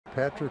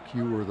Patrick,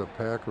 you were the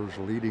Packers'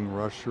 leading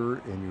rusher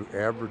and you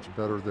averaged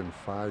better than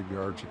 5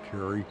 yards a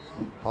carry.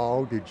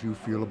 How did you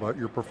feel about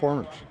your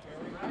performance?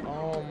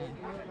 Um,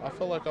 I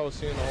felt like I was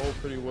seeing the hole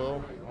pretty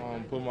well.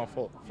 Putting my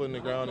foot in the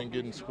ground and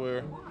getting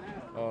square.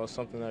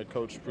 Something that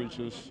coach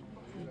preaches,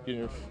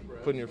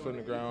 putting your foot in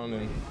the ground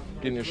and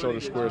getting your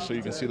shoulder square so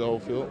you can see the whole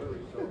field.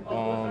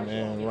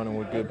 And running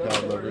with good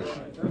pad leverage.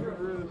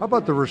 How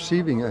about the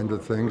receiving end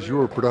of things? You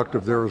were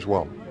productive there as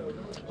well.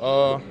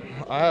 Uh,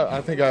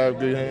 I think I have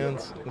good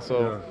hands,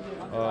 so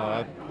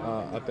Yeah.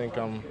 I think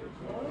I'm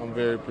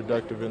very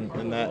productive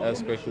in that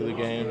aspect of the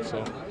game.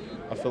 So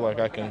I feel like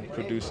I can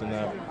produce in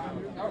that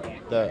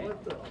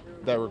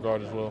that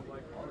regard as well.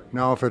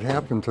 Now, if it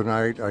happened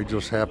tonight, I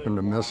just happened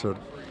to miss it.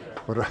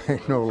 But I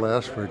know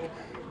last week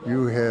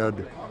you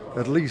had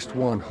at least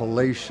one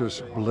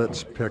hellacious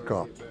blitz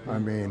pickup. I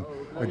mean,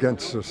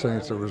 against the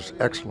Saints, it was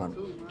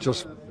excellent.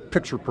 Just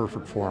picture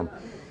perfect form.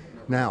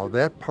 Now,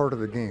 that part of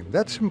the game,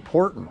 that's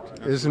important,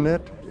 isn't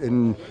it?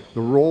 In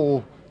the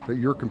role that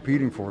you're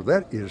competing for,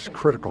 that is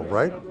critical,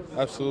 right?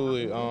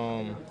 Absolutely.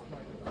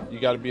 You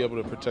got to be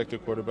able to protect the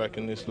quarterback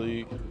in this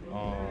league.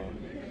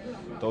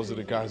 Those are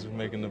the guys who are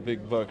making the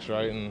big bucks,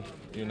 right? And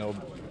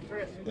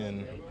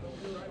and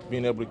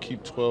being able to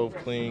keep 12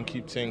 clean,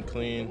 keep 10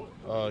 clean,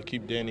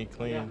 keep Danny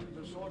clean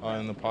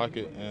in the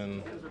pocket,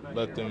 and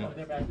let them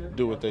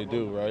do what they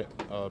do, right?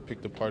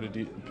 Pick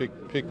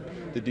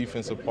the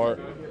defense apart.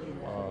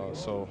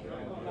 So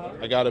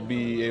I got to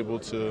be able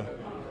to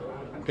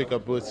pick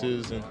up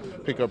blitzes and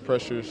pick up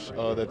pressures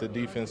that the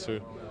defense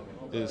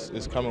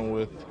is coming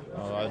with.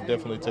 I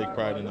definitely take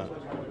pride in that.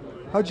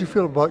 How'd you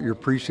feel about your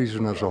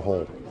preseason as a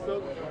whole?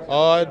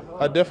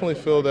 I definitely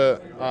feel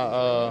that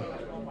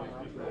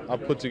I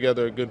put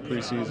together a good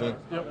preseason.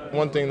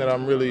 One thing that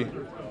I'm really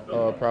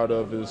proud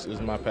of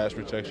is my pass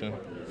protection,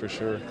 for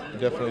sure. I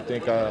definitely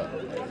think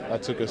I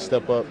took a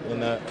step up in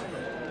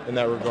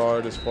that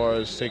regard as far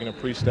as taking a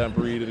pre-snap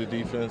read of the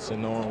defense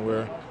and knowing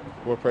where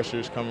pressure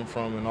is coming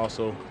from, and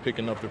also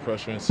picking up the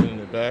pressure and sending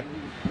it back,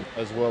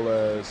 as well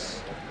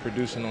as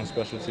producing on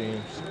special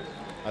teams.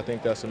 I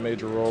think that's a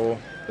major role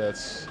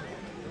that's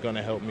going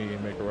to help me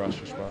make a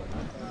roster spot.